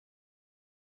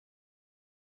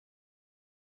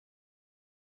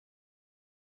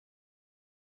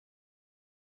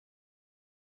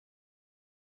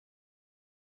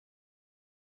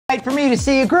For me to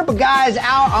see a group of guys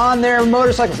out on their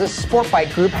motorcycles, this sport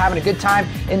bike group having a good time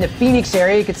in the Phoenix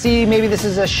area. You could see maybe this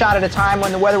is a shot at a time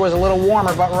when the weather was a little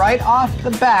warmer, but right off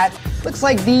the bat, looks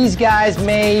like these guys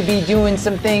may be doing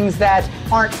some things that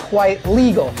aren't quite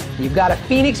legal. You've got a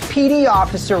Phoenix PD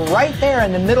officer right there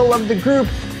in the middle of the group,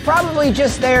 probably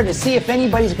just there to see if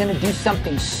anybody's going to do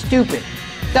something stupid.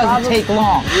 Doesn't take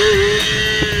long.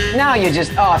 Now you're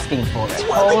just asking for it.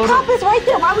 Well, the cop is right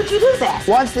there. Why would you do that?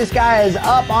 Once this guy is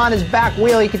up on his back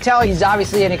wheel, you can tell he's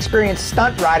obviously an experienced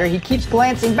stunt rider. He keeps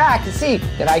glancing back to see,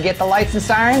 did I get the lights and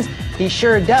sirens? He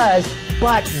sure does.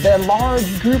 But the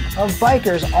large group of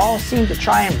bikers all seem to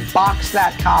try and box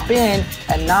that cop in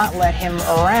and not let him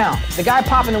around. The guy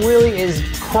popping the wheelie is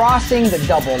crossing the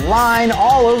double line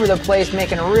all over the place,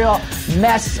 making a real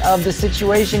mess of the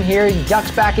situation here. He ducks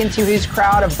back into his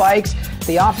crowd of bikes.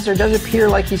 The officer does appear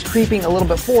like he's creeping a little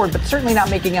bit forward, but certainly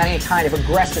not making any kind of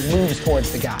aggressive moves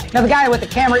towards the guy. Now, the guy with the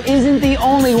camera isn't the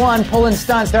only one pulling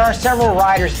stunts. There are several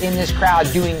riders in this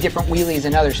crowd doing different wheelies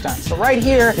and other stunts. So right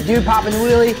here, the dude popping the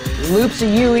wheelie loops a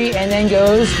Yui and then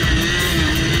goes...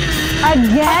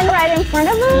 Again, right in front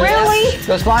of him? Yes. Really?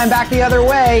 Goes flying back the other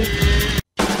way.